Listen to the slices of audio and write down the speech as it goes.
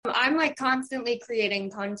like constantly creating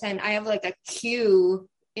content. I have like a queue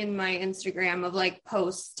in my Instagram of like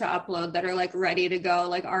posts to upload that are like ready to go,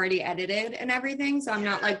 like already edited and everything. So I'm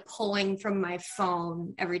not like pulling from my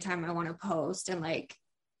phone every time I want to post, and like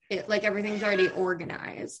it, like everything's already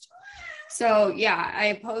organized. So yeah,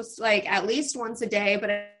 I post like at least once a day, but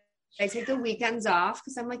I take the weekends off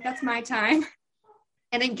because I'm like, that's my time.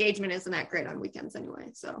 And engagement isn't that great on weekends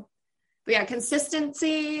anyway. So, but yeah,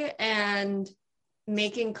 consistency and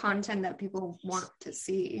making content that people want to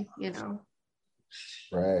see, you know.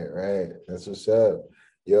 Right. That's what's up.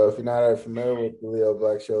 Yo, if you're not already familiar with the Leo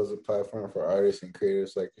Black Show, is a platform for artists and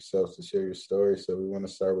creators like yourself to share your story. So we want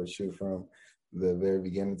to start with you from the very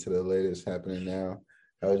beginning to the latest happening now.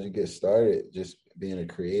 How did you get started just being a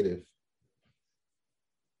creative?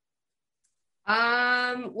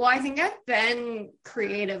 Well, I think I've been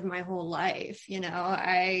creative my whole life. You know,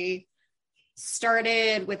 I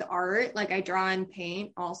started with art, like I draw and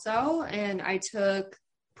paint also, and I took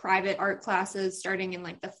private art classes starting in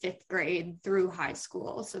like the 5th grade through high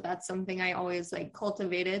school. So that's something I always like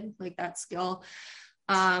cultivated, like that skill.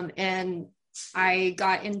 And I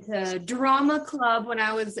got into drama club when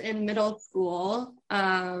I was in middle school,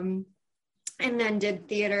 and then did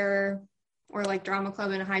theater or like drama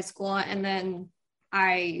club in high school. And then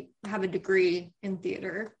I have a degree in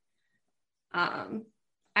theater.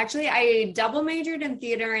 Actually, I double majored in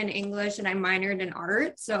theater and English, and I minored in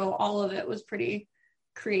art. So all of it was pretty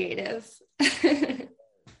creative and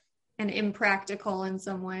impractical in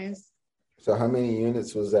some ways. So how many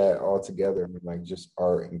units was that all together? Like just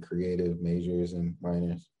art and creative majors and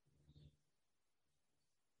minors?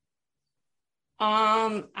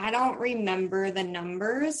 I don't remember the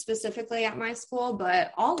numbers specifically at my school,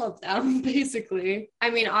 but all of them basically. I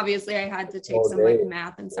mean, obviously I had to take some like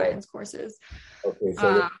math and science courses. Okay,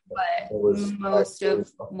 so but most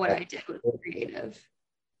of what I did was creative.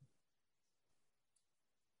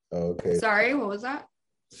 Okay. Sorry, what was that?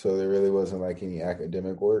 So there really wasn't like any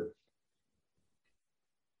academic work?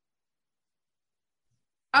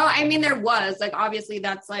 Oh, I mean, there was, like, obviously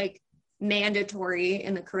that's like mandatory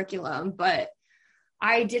in the curriculum, but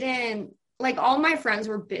I didn't, like, all my friends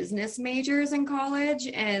were business majors in college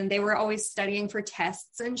and they were always studying for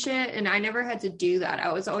tests and shit. And I never had to do that.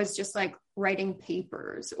 I was always just like writing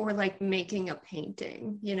papers or like making a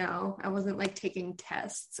painting, you know, I wasn't like taking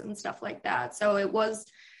tests and stuff like that. So it was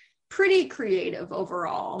pretty creative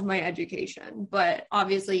overall, my education. But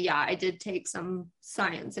obviously, yeah, I did take some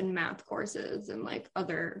science and math courses and like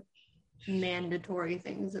other mandatory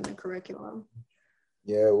things in the curriculum.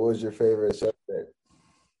 Yeah, what was your favorite subject?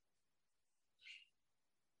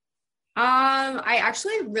 I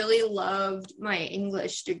actually really loved my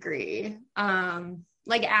English degree.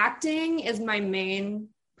 Like acting is my main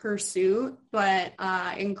pursuit, but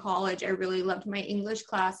in college I really loved my English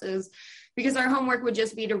classes because our homework would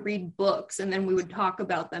just be to read books and then we would talk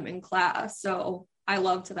about them in class. So I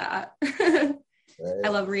loved that. Right. I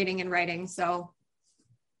love reading and writing. So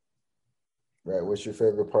right. What's your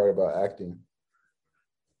favorite part about acting?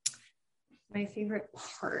 My favorite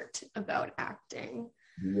part about acting.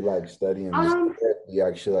 Do you like studying the set? Do you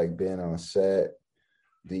actually like being on set?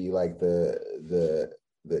 Do you like the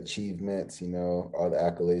achievements, you know, all the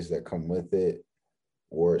accolades that come with it,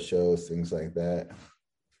 award shows, things like that?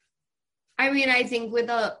 I mean, I think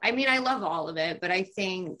I love all of it, but I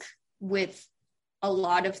think with a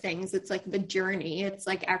lot of things, it's like the journey. It's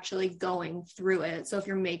like actually going through it. So if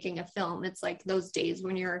you're making a film, it's like those days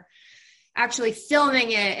when you're actually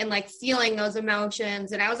filming it and like feeling those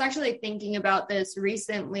emotions. And I was actually thinking about this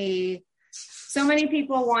recently. So many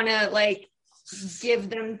people want to like give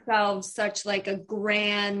themselves such like a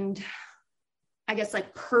grand, I guess,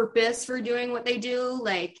 like purpose for doing what they do.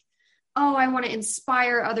 Like, oh, I want to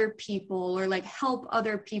inspire other people or like help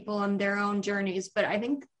other people on their own journeys. But I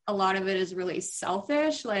think a lot of it is really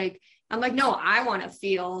selfish. Like, I'm like, no, I want to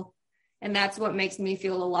feel. And that's what makes me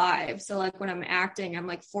feel alive. So like when I'm acting, I'm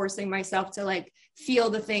like forcing myself to like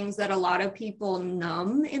feel the things that a lot of people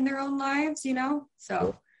numb in their own lives, you know?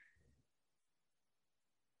 So.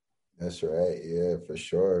 That's right. Yeah, for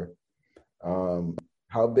sure.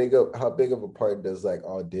 How big of a part does like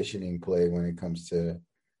auditioning play when it comes to,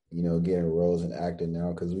 you know, getting roles and acting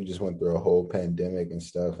now? Because we just went through a whole pandemic and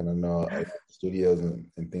stuff, and I know studios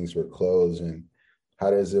and things were closed. And how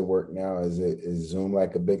does it work now? Is Zoom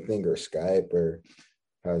like a big thing, or Skype, or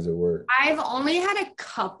how does it work? I've only had a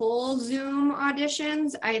couple Zoom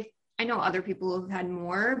auditions. I know other people have had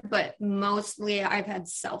more, but mostly I've had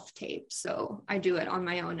self-tape. So I do it on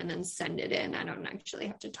my own and then send it in. I don't actually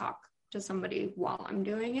have to talk to somebody while I'm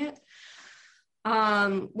doing it,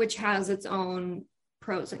 which has its own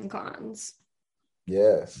pros and cons.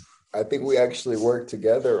 Yes. I think we actually worked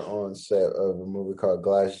together on set of a movie called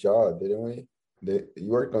Glass Jaw, didn't we? You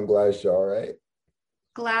worked on Glass Jaw, right?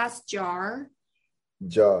 Glass jar.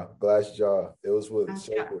 Glass Jaw. It was with Glass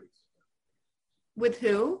jar. Circus. With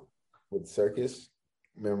who? With Circus.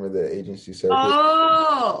 Remember the agency Circus?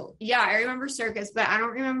 Oh, yeah, I remember Circus, but I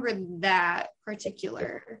don't remember that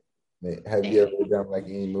particular Have thing. you ever done like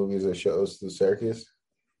any movies or shows through Circus?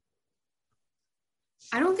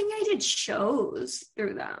 I don't think I did shows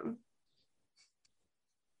through them.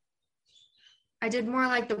 I did more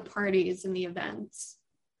like the parties and the events.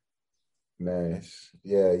 Nice.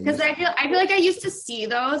 Yeah. Because I feel like I used to see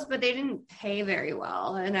those, but they didn't pay very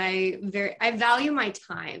well. And I value my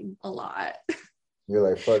time a lot. You're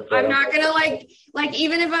like, fuck that. I'm not gonna like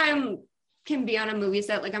even if can be on a movie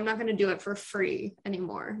set, like I'm not gonna do it for free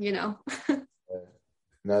anymore, you know?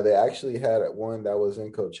 No, they actually had one that was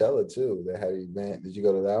in Coachella too. They had an event. Did you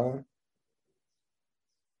go to that one?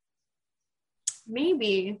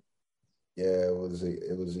 Maybe. Yeah, it was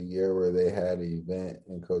a year where they had an event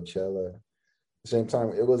in Coachella. At the same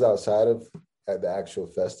time, it was outside of at the actual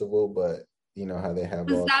festival, but you know how they have.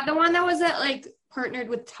 Was that the one that was at like partnered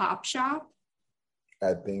with Top Shop?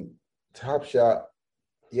 I think Top Shop.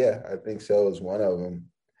 Yeah, I think so. It was one of them.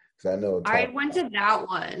 Because I know I went to that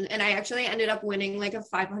one, and I actually ended up winning like a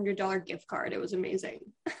 $500 gift card. It was amazing.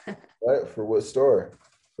 What for? What store?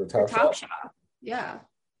 For Top Shop. Yeah.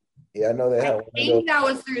 Yeah, I know they had. I think that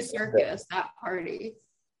was through Circus, that party.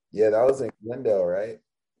 Yeah, that was in Glendale, right?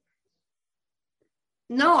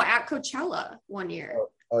 No, at Coachella one year.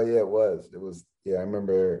 Oh yeah, it was. It was. Yeah, I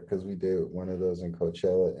remember because we did one of those in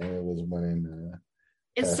Coachella, and it was one in.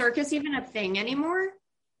 Is Circus even a thing anymore?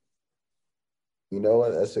 You know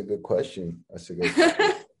what? That's a good question.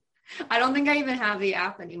 I don't think I even have the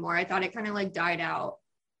app anymore. I thought it kind of like died out.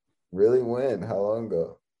 Really? When? How long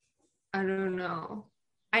ago? I don't know.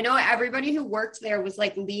 I know everybody who worked there was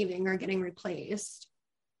like leaving or getting replaced.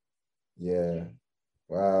 Yeah.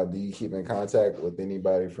 Wow. Do you keep in contact with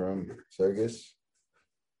anybody from Circus?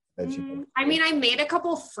 I mean, I made a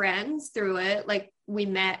couple friends through it. Like we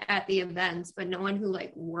met at the events, but no one who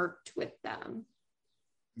like worked with them.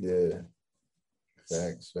 Yeah.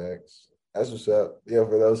 Facts. That's what's up. Yeah,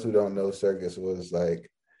 for those who don't know, Circus was like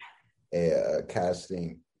a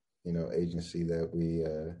casting, agency that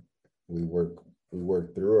we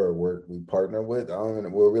work through or we partner with. I don't know,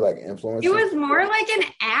 were we like influencers? It was more like an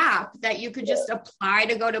app that you could just apply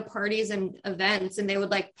to go to parties and events, and they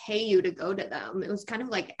would like pay you to go to them. It was kind of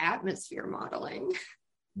like atmosphere modeling.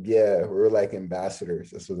 Yeah, we were like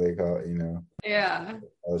ambassadors. That's what they call it, Yeah.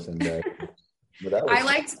 I was ambassadors. I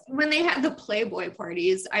liked when they had the Playboy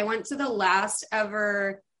parties. I went to the last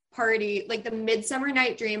ever party, like the Midsummer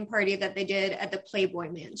Night Dream party that they did at the Playboy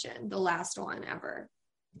Mansion, the last one ever.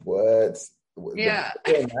 What? Yeah.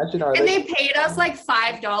 And they paid us like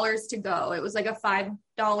 $5 to go. It was like a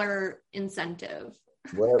 $5 incentive.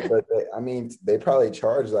 Well, but they probably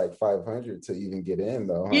charge like $500 to even get in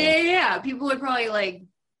though. Huh? Yeah. People would probably like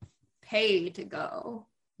pay to go.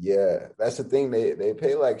 Yeah, that's the thing. They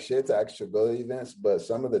pay like shit to actually go to events, but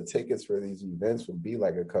some of the tickets for these events would be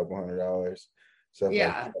like a couple $100. So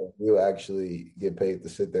like, we'll actually get paid to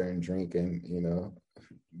sit there and drink and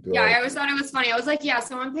I always thought it was funny. I was like, yeah,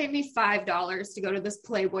 someone paid me $5 to go to this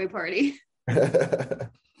Playboy party. I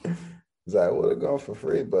would have gone for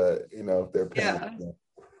free, but if they're paying,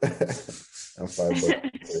 I'm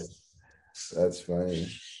 $5. That's funny.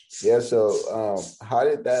 Yeah. So, how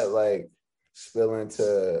did that like spill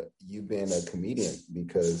into you being a comedian?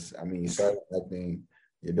 Because you started acting,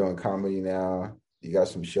 you're doing comedy now, you got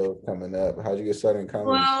some shows coming up. How'd you get started in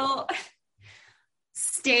comedy? Well,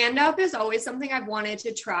 stand-up is always something I've wanted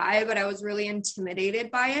to try, but I was really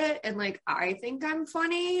intimidated by it, and like I think I'm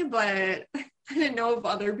funny, but I didn't know if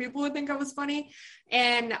other people would think I was funny.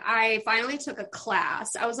 And I finally took a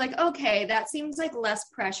class. I was like, okay, that seems like less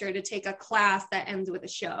pressure to take a class that ends with a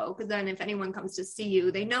show. Because then if anyone comes to see you,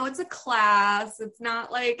 they know it's a class. It's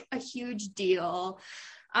not like a huge deal.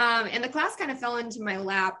 And the class kind of fell into my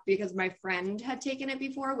lap because my friend had taken it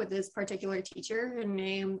before with this particular teacher. Her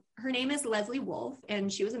name is Leslie Wolf, and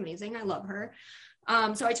she was amazing. I love her.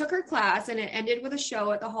 So I took her class, and it ended with a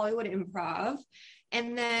show at the Hollywood Improv.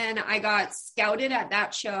 And then I got scouted at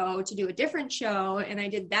that show to do a different show. And I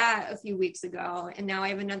did that a few weeks ago. And now I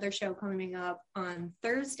have another show coming up on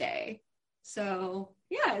Thursday. So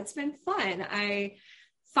yeah, it's been fun. I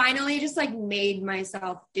finally just like made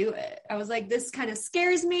myself do it. I was like, this kind of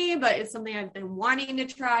scares me, but it's something I've been wanting to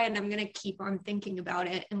try. And I'm going to keep on thinking about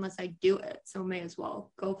it unless I do it. So may as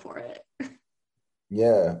well go for it.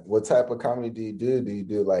 Yeah. What type of comedy do you do? Do you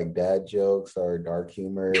do like dad jokes or dark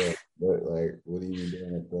humor? What are you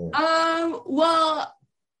doing up there? Well,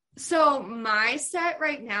 so my set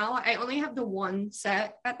right now, I only have the one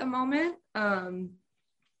set at the moment.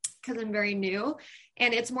 Because I'm very new,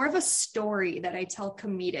 and it's more of a story that I tell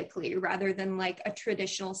comedically rather than like a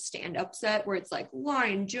traditional stand-up set where it's like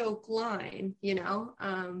line, joke, line, you know?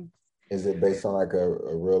 Is it based on like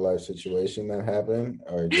a real life situation that happened,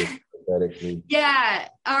 or just hypothetically? Yeah,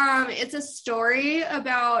 it's a story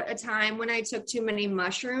about a time when I took too many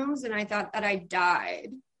mushrooms and I thought that I died.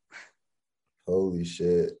 Holy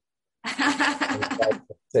shit.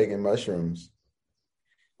 Taking mushrooms.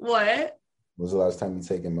 What? When was the last time you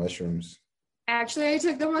taken mushrooms? Actually, I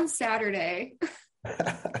took them on Saturday.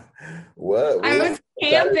 What? I was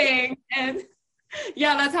camping, and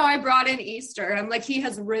yeah, that's how I brought in Easter. I'm like, he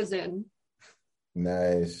has risen.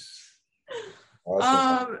 Nice.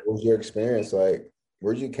 Awesome. What was your experience like?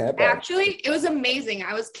 Where'd you camp at? Actually, it was amazing.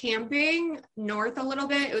 I was camping north a little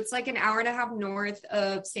bit. It's like an hour and a half north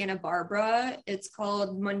of Santa Barbara. It's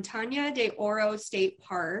called Montaña de Oro State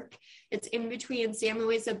Park. It's in between San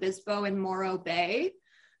Luis Obispo and Morro Bay.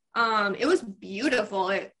 It was beautiful.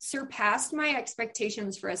 It surpassed my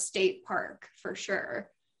expectations for a state park for sure.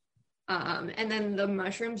 And then the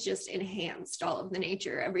mushrooms just enhanced all of the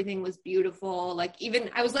nature. Everything was beautiful. Like even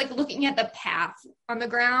I was like looking at the path on the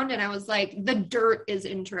ground and I was like, the dirt is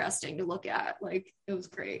interesting to look at. Like it was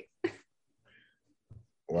great.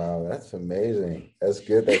 Wow, that's amazing. That's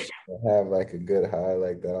good that you have like a good high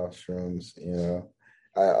like that off shrooms, you know.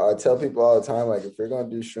 I tell people all the time, like if you're gonna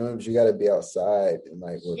do shrooms, you gotta be outside and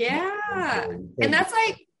like with Yeah. you And can't that's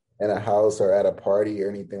like, be in a house or at a party or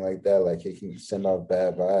anything like that. Like it can send off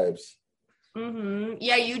bad vibes.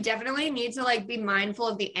 yeah, you definitely need to like be mindful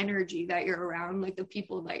of the energy that you're around, like the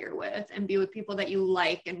people that you're with, and be with people that you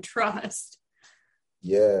like and trust.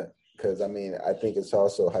 Yeah, because I mean, I think it's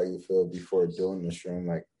also how you feel before doing the shroom.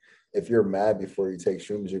 Like, if you're mad before you take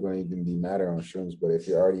shrooms, you're going to even be madder on shrooms. But if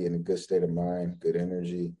you're already in a good state of mind, good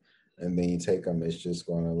energy, and then you take them, it's just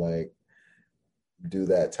going to like do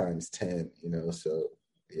that times 10, you know? So,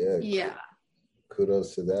 yeah, Yeah.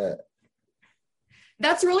 kudos to that.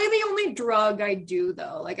 That's really the only drug I do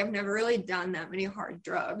though. Like I've never really done that many hard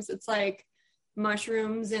drugs. It's like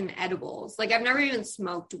mushrooms and edibles. Like I've never even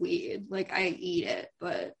smoked weed. Like I eat it,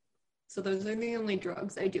 but so those are the only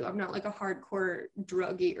drugs I do. I'm not like a hardcore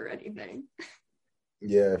druggie or anything.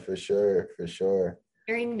 Yeah, for sure, for sure.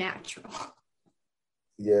 Very natural.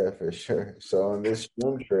 Yeah, for sure. So on this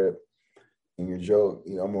shroom trip, in your joke,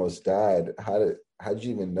 you almost died. How'd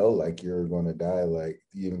you even know like you were going to die? Like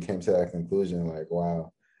you even came to that conclusion, like,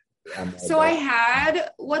 wow, So I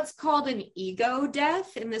had what's called an ego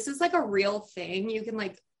death, and this is like a real thing. You can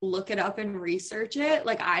like look it up and research it.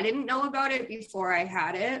 Like I didn't know about it before I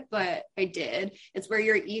had it, but I did. It's where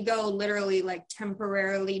your ego literally like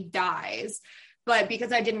temporarily dies. But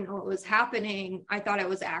because I didn't know what was happening, I thought I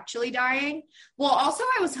was actually dying. Well, also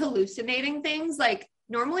I was hallucinating things. Like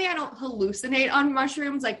normally I don't hallucinate on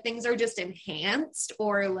mushrooms. Like things are just enhanced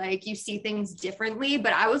or like you see things differently,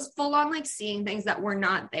 but I was full on like seeing things that were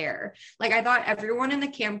not there. Like I thought everyone in the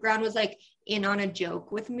campground was like in on a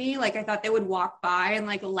joke with me. Like I thought they would walk by and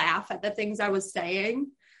like laugh at the things I was saying.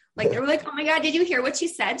 Like they were like, oh my God, did you hear what she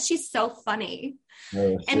said? She's so funny.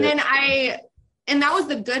 Oh, and then and that was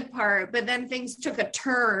the good part, but then things took a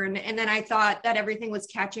turn and then I thought that everything was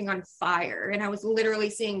catching on fire and I was literally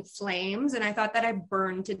seeing flames and I thought that I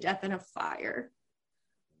burned to death in a fire.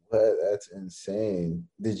 But that's insane.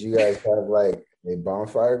 Did you guys have like a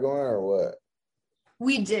bonfire going or what?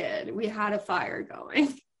 We did. We had a fire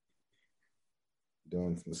going.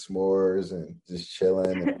 Doing some s'mores and just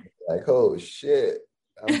chilling and like, oh shit,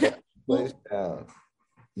 I'm burning the place down.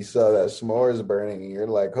 You saw that s'mores burning and you're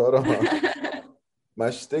like, hold on, my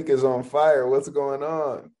stick is on fire. What's going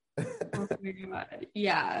on? Oh my God.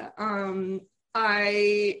 Yeah.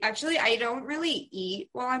 I don't really eat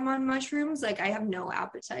while I'm on mushrooms. Like I have no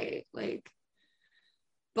appetite. Like,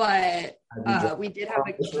 but we did have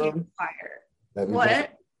a campfire.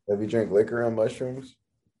 Have you drank liquor on mushrooms?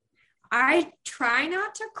 I try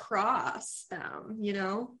not to cross them, you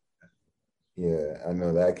know? Yeah, I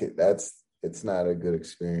know it's not a good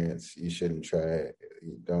experience. You shouldn't try it.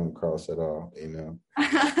 You don't cross at all, you know.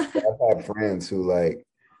 I've had friends who like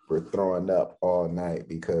were throwing up all night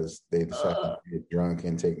because they decided to get drunk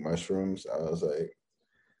and take mushrooms. I was like,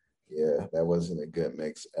 yeah, that wasn't a good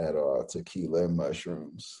mix at all. Tequila and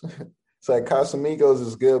mushrooms. It's like Casamigos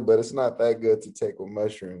is good, but it's not that good to take with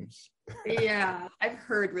mushrooms. Yeah, I've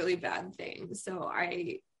heard really bad things, so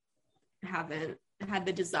I haven't had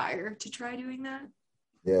the desire to try doing that.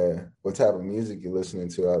 Yeah. What type of music you listening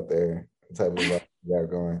to out there? What type of vibe you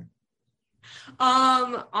got going?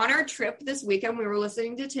 On our trip this weekend, we were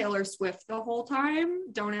listening to Taylor Swift the whole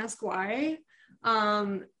time. Don't ask why.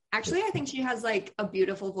 Actually, I think she has like a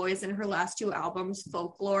beautiful voice, and her last two albums,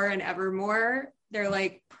 Folklore and Evermore, they're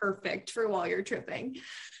like perfect for while you're tripping.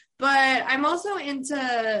 But I'm also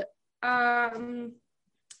into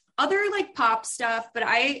other like pop stuff, but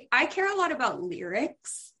I care a lot about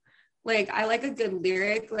lyrics. Like I like a good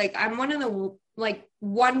lyric. Like I'm one of the like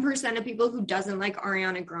 1% of people who doesn't like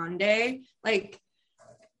Ariana Grande. Like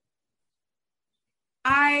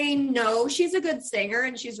I know she's a good singer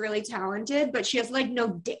and she's really talented, but she has like no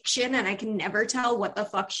diction and I can never tell what the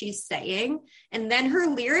fuck she's saying. And then her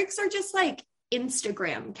lyrics are just like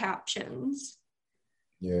Instagram captions.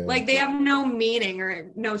 Yeah. Like they have no meaning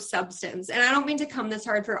or no substance. And I don't mean to come this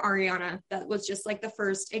hard for Ariana. That was just like the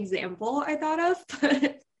first example I thought of.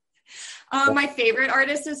 But my favorite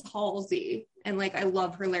artist is Halsey. And like I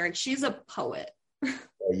love her lyrics. She's a poet.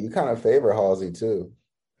 You kind of favor Halsey too.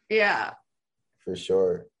 Yeah. For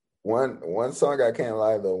sure. One song I can't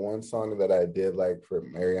lie though, one song that I did like for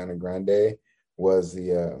Ariana Grande was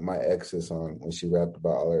the My Exes song when she rapped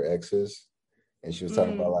about all her exes. And she was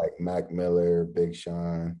talking about like Mac Miller, Big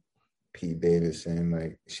Sean, Pete Davidson.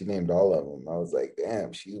 Like she named all of them. I was like,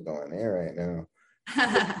 damn, she's going in right now.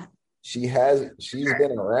 she's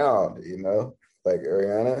been around, you know, like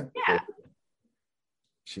Ariana. Yeah.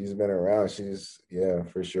 She's been around. Yeah,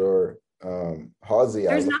 for sure. Halsey.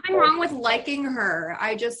 There's nothing wrong with liking her.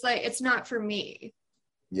 I just like, it's not for me.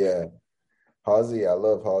 Yeah. Halsey, I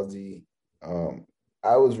love Halsey.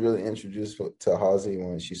 I was really introduced to Halsey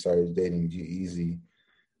when she started dating G-Eazy.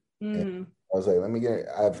 And I was like,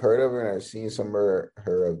 I've heard of her and I've seen some of her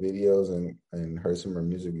videos and heard some of her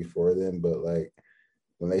music before then, but like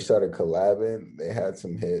when they started collabing, they had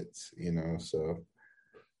some hits, you know, so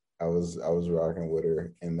I was rocking with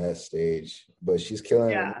her in that stage, but she's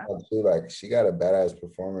killing it too. Like she got a badass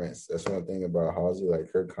performance. That's one thing about Halsey.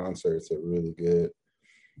 Like her concerts are really good.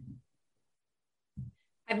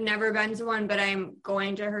 I've never been to one, but I'm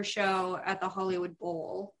going to her show at the Hollywood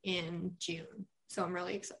Bowl in June. So I'm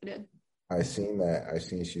really excited. I seen that. I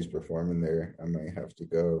seen she's performing there. I might have to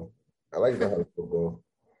go. I like the Hollywood Bowl.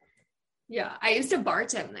 Yeah, I used to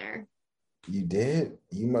bartend there. You did?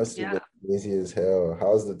 You must have been busy as hell.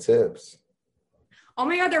 How's the tips? Oh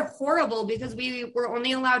my God, they're horrible because we were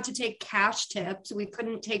only allowed to take cash tips. We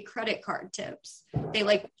couldn't take credit card tips. They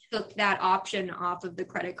like took that option off of the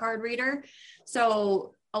credit card reader.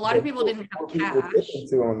 So a lot of people didn't have cash.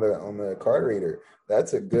 On the card reader.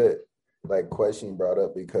 That's a good like question you brought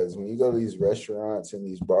up, because when you go to these restaurants and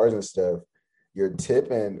these bars and stuff, you're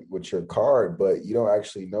tipping with your card, but you don't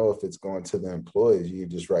actually know if it's going to the employees. You're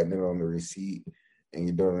just writing it on the receipt and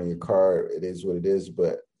you're doing it on your card. It is what it is,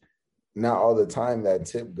 but not all the time that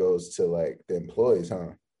tip goes to like the employees,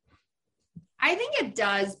 huh? I think it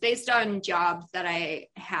does, based on jobs that I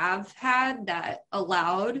have had that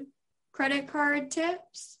allowed credit card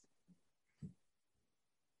tips.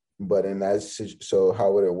 But in that, so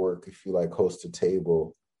how would it work if you like host a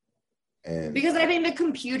table? And because I think the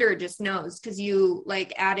computer just knows, because you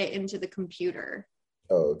like add it into the computer.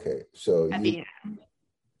 Oh, okay. So at the end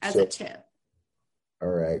as a tip. All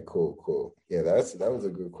right, cool. Yeah, that was a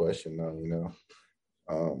good question though, you know.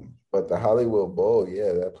 But the Hollywood Bowl,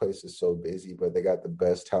 yeah, that place is so busy, but they got the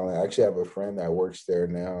best talent. I actually have a friend that works there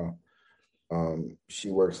now.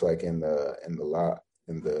 She works like in the lot,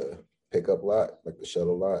 in the pickup lot, like the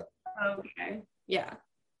shuttle lot. Okay. Yeah.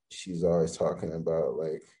 She's always talking about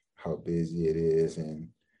like how busy it is and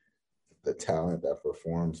the talent that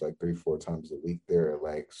performs like 3-4 times a week. They're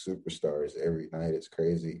like superstars every night. It's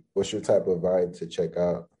crazy. What's your type of vibe to check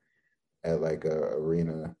out at like a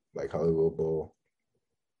arena like Hollywood Bowl?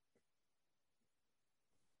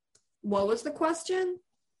 What was the question?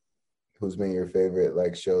 Who's been your favorite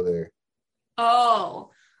like show there?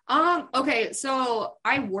 Okay, so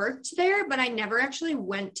I worked there, but I never actually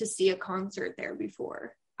went to see a concert there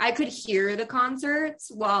before. I could hear the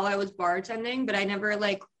concerts while I was bartending, but I never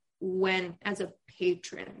like went as a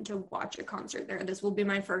patron to watch a concert there. This will be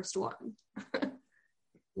my first one.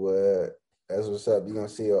 What? That's what's up. You gonna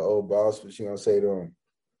see your old boss? What you gonna say to him?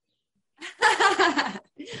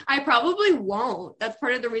 I probably won't. That's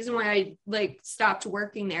part of the reason why I like stopped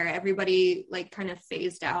working there. Everybody like kind of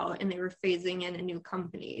phased out and they were phasing in a new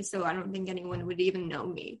company. So I don't think anyone would even know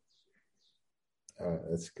me.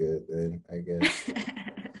 That's good then, I guess.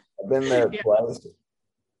 I've been there twice,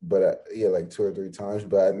 but like 2 or 3 times.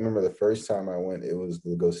 But I remember the first time I went, it was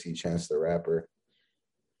to go see Chance the Rapper.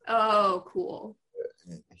 Oh, cool.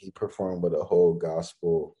 He performed with a whole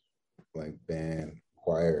gospel like band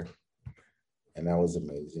choir. And that was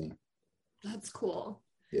amazing. That's cool.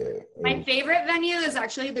 Yeah. My favorite venue is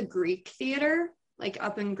actually the Greek Theater, like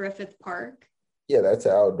up in Griffith Park. Yeah, that's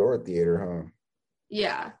an outdoor theater, huh?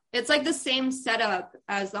 Yeah, it's like the same setup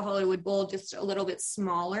as the Hollywood Bowl, just a little bit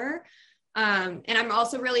smaller. And I'm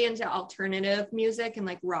also really into alternative music and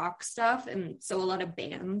like rock stuff. And so a lot of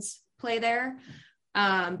bands play there.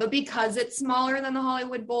 But because it's smaller than the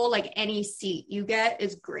Hollywood Bowl, like any seat you get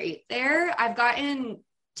is great there. I've gotten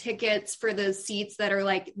tickets for the seats that are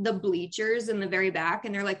like the bleachers in the very back,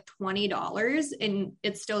 and they're like $20, and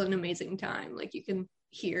it's still an amazing time. Like you can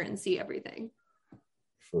hear and see everything.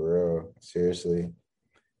 For real. Seriously.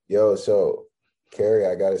 Yo, so Karri,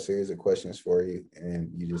 I got a series of questions for you, and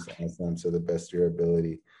you just answer them to the best of your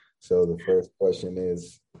ability. So the first question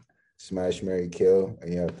is smash, marry, kill,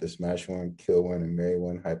 and you have to smash one, kill one, and marry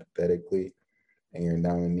one hypothetically. And your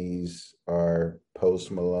nominees are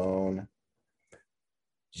Post Malone,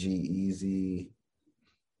 G-Eazy,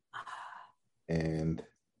 and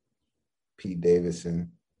Pete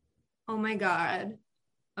Davidson. Oh my God.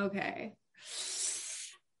 Okay.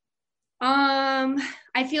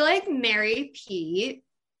 I feel like marry Pete.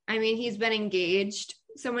 I mean, he's been engaged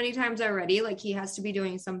so many times already, like he has to be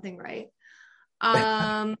doing something right.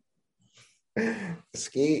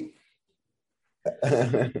 Skeet.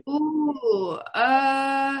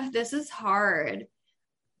 This is hard.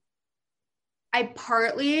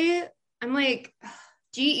 I'm like,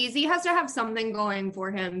 G-Eazy has to have something going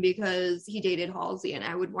for him because he dated Halsey, and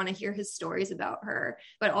I would want to hear his stories about her.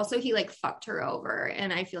 But also he like fucked her over,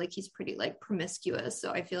 and I feel like he's pretty like promiscuous.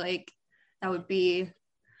 So I feel like that would be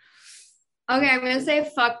okay. I'm gonna say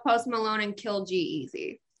fuck Post Malone and kill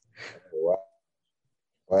G-Eazy.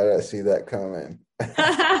 Why did I see that coming?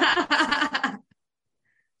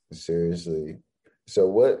 Seriously. So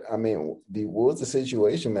what was the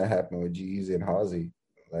situation that happened with G-Eazy and Halsey?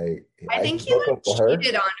 Like, I think he like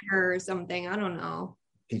cheated on her or something. I don't know.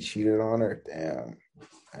 He cheated on her? Damn.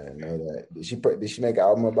 I didn't know that. Did she make an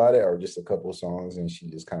album about it, or just a couple songs and she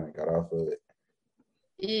just kind of got off of it?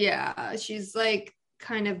 Yeah, she's like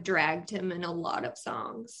kind of dragged him in a lot of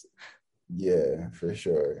songs. Yeah, for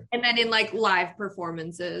sure. And then in like live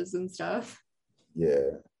performances and stuff.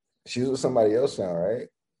 Yeah. She's with somebody else now, right?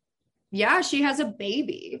 Yeah, she has a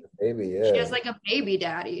baby. Baby, yeah. She has like a baby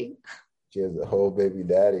daddy. She has a whole baby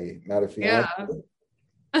daddy, not a fiance.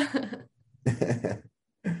 Yeah.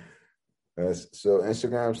 So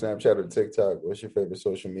Instagram, Snapchat, or TikTok, what's your favorite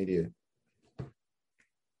social media?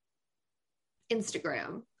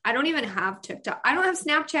 Instagram. I don't even have TikTok. I don't have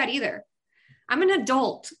Snapchat either. I'm an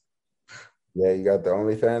adult. Yeah, you got the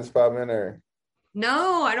OnlyFans popping, or?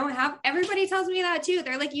 No, I don't have. Everybody tells me that too.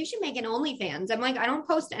 They're like, you should make an OnlyFans. I'm like, I don't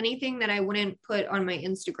post anything that I wouldn't put on my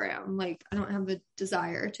Instagram. Like, I don't have a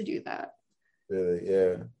desire to do that. Really?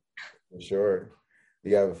 Yeah, for sure.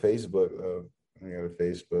 You have a Facebook, though. You have a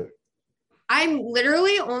Facebook. I'm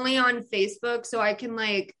literally only on Facebook so I can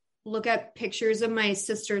like look at pictures of my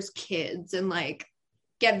sister's kids and like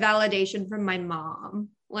get validation from my mom.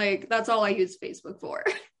 Like, that's all I use Facebook for.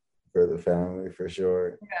 For the family, for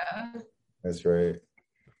sure. Yeah. That's right.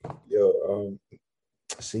 Yo,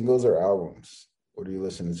 singles or albums? What are you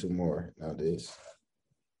listening to more nowadays?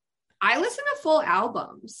 I listen to full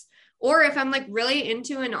albums. Or if I'm like really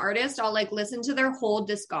into an artist, I'll like listen to their whole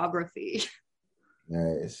discography.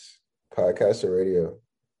 Nice. Podcast or radio?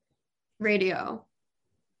 Radio.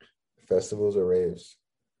 Festivals or raves?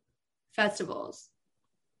 Festivals.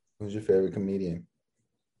 Who's your favorite comedian?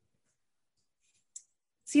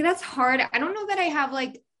 See, that's hard. I don't know that I have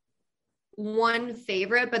like one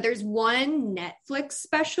favorite, but there's one Netflix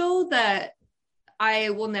special that I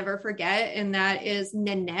will never forget, and that is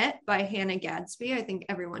Nanette by Hannah Gadsby. I think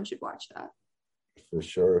everyone should watch that. For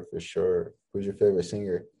sure, for sure. Who's your favorite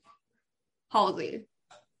singer? Halsey.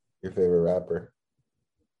 Your favorite rapper?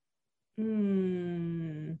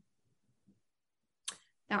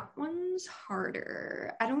 That one's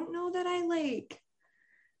harder. I don't know that I like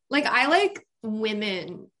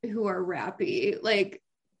women who are rappy. Like,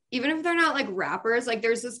 even if they're not like rappers, like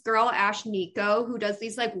there's this girl, Ash Nico, who does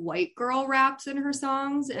these like white girl raps in her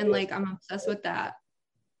songs. And like, I'm obsessed with that.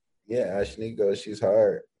 Yeah, Ash Nico, she's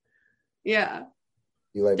hard. Yeah.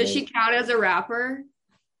 You like? Does she count as a rapper?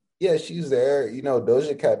 Yeah, she's there. You know,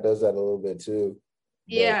 Doja Cat does that a little bit too.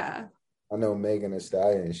 Yeah. I know Megan Thee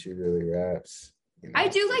Stallion, she really raps. You know? I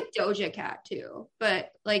do like Doja Cat too,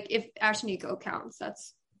 but like if Ash Nico counts,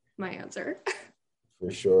 that's my answer.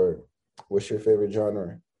 For sure. What's your favorite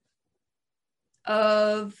genre?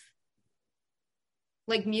 Of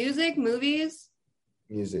like music, movies?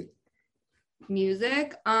 Music.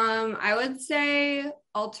 I would say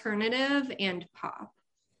alternative and pop.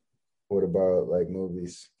 What about like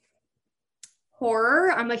movies?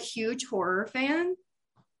 Horror. I'm a huge horror fan.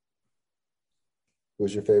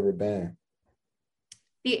 What's your favorite band?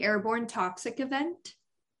 The Airborne Toxic Event.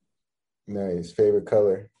 Nice. Favorite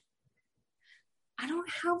color? I don't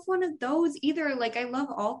have one of those either. Like, I love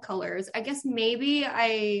all colors. I guess maybe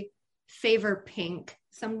I favor pink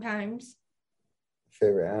sometimes.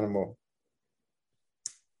 Favorite animal?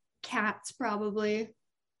 Cats, probably.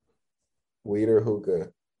 Weed or hookah?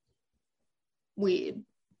 Weed.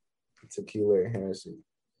 Tequila or Hennessy?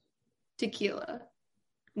 Tequila.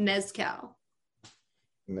 Mezcal.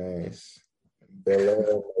 Nice. Bel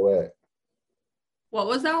Air or Moet? What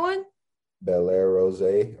was that one? Bel Air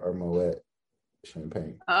Rosé or Moet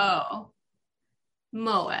Champagne? Oh,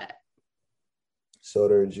 Moet.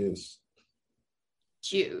 Soda or juice?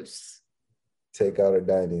 Juice. Takeout or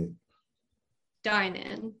dine in? Dine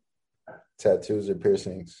in. Tattoos or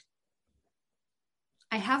piercings?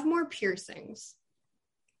 I have more piercings.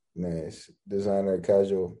 Nice. Designer or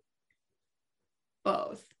casual?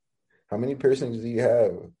 Both. How many piercings do you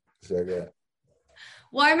have? Saga?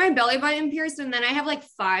 Well, I have my belly button pierced, and then I have like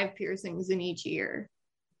 5 piercings in each ear.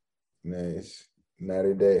 Nice. Night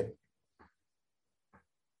or day?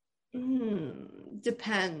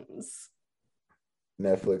 Depends.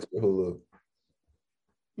 Netflix or Hulu?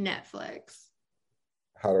 Netflix.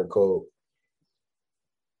 Hot or cold?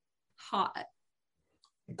 Hot.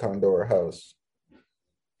 Condo or house?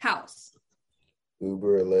 House.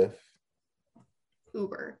 Uber or Lyft?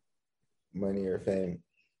 Uber. Money or fame?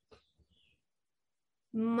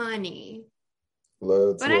 Money.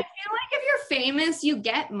 Loyalty. But I feel like if you're famous, you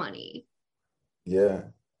get money. Yeah,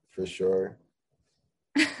 for sure.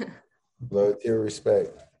 Loyalty or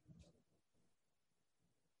respect?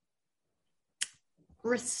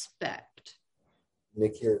 Respect.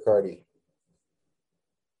 Nicki or Cardi?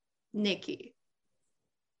 Nikki.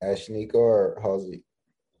 Ashnika or Halsey?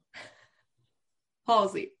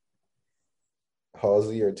 Halsey.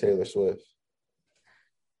 Halsey or Taylor Swift?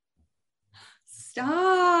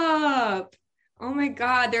 Stop. Oh my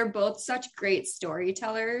God. They're both such great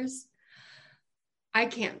storytellers. I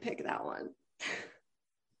can't pick that one.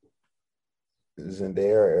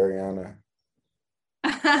 Zendaya or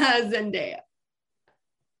Ariana? Zendaya.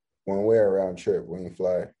 One way or round trip when you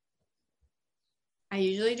fly? I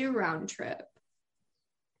usually do round trip.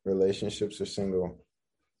 Relationships or single?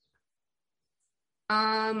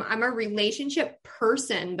 I'm a relationship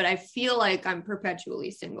person, but I feel like I'm perpetually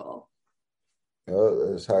single. Oh,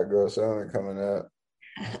 there's Hot Girl Summer coming up.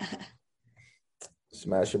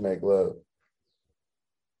 Smash or make love?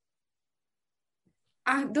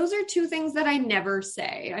 Those are 2 things that I never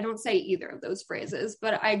say. I don't say either of those phrases,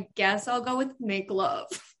 but I guess I'll go with make love.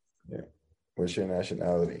 Yeah. What's your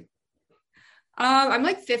nationality? I'm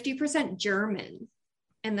like 50% German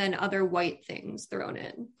and then other white things thrown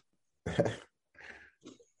in.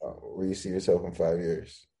 Where you see yourself in 5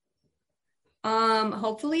 years?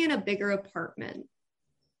 Hopefully in a bigger apartment.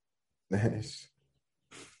 Nice.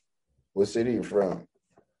 What city are you from?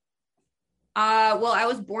 Well, I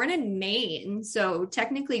was born in Maine, so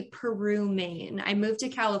technically Peru, Maine. I moved to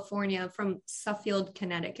California from Suffield,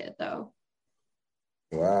 Connecticut, though.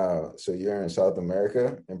 Wow. So you're in South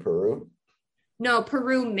America, in Peru? No,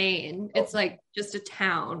 Peru, Maine. It's like just a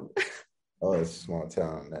town. Oh, it's a small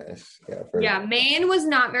town. Nice. Yeah, Maine was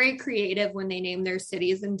not very creative when they named their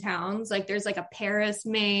cities and towns. Like there's like a Paris,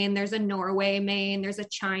 Maine, there's a Norway, Maine, there's a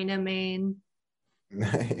China, Maine.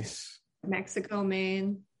 Nice. Mexico,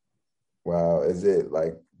 Maine. Wow. Is it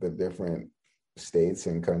like the different states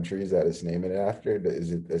and countries that it's named it after?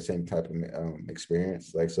 Is it the same type of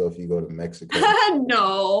experience? Like, so if you go to Mexico,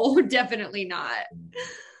 no, definitely not.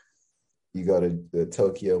 You go to the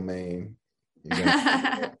Tokyo, Maine, you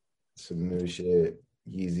got some new shit,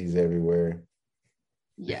 Yeezys everywhere.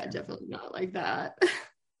 Yeah, definitely not like that.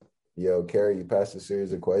 Yo, Karri, you passed a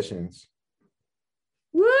series of questions.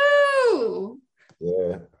 Woo!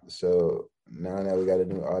 Yeah. So now that we got a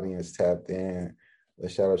new audience tapped in,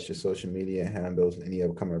 let's shout out your social media handles, any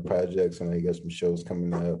upcoming projects. I know you got some shows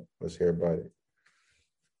coming up. Let's hear about it.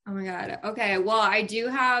 Oh my God. Okay. Well, I do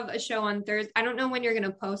have a show on Thursday. I don't know when you're going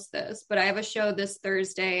to post this, but I have a show this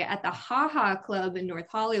Thursday at the Ha Ha Club in North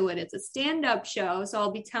Hollywood. It's a stand-up show. So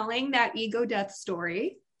I'll be telling that ego death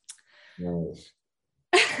story. Nice.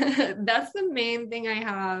 That's the main thing I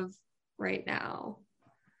have right now.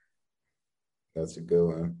 That's a good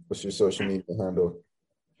one. What's your social media handle?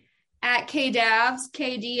 At KDavs,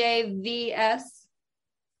 KDAVS.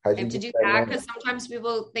 I have to do that because sometimes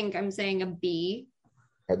people think I'm saying a B.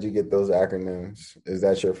 How'd you get those acronyms? Is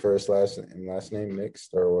that your first last name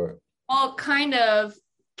mixed or what? Well, kind of.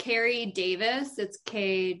 Karri Davis. It's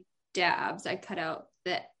KDavs. I cut out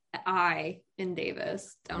the I in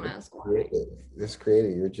Davis. Don't ask why. Creative. It's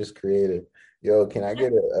creative. You're just creative. Yo, can I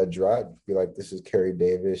get a drop? Be like, this is Karri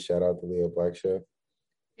Davis. Shout out to Leo Black Show.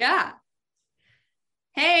 Yeah.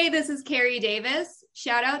 Hey, this is Karri Davis.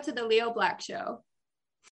 Shout out to the Leo Black Show.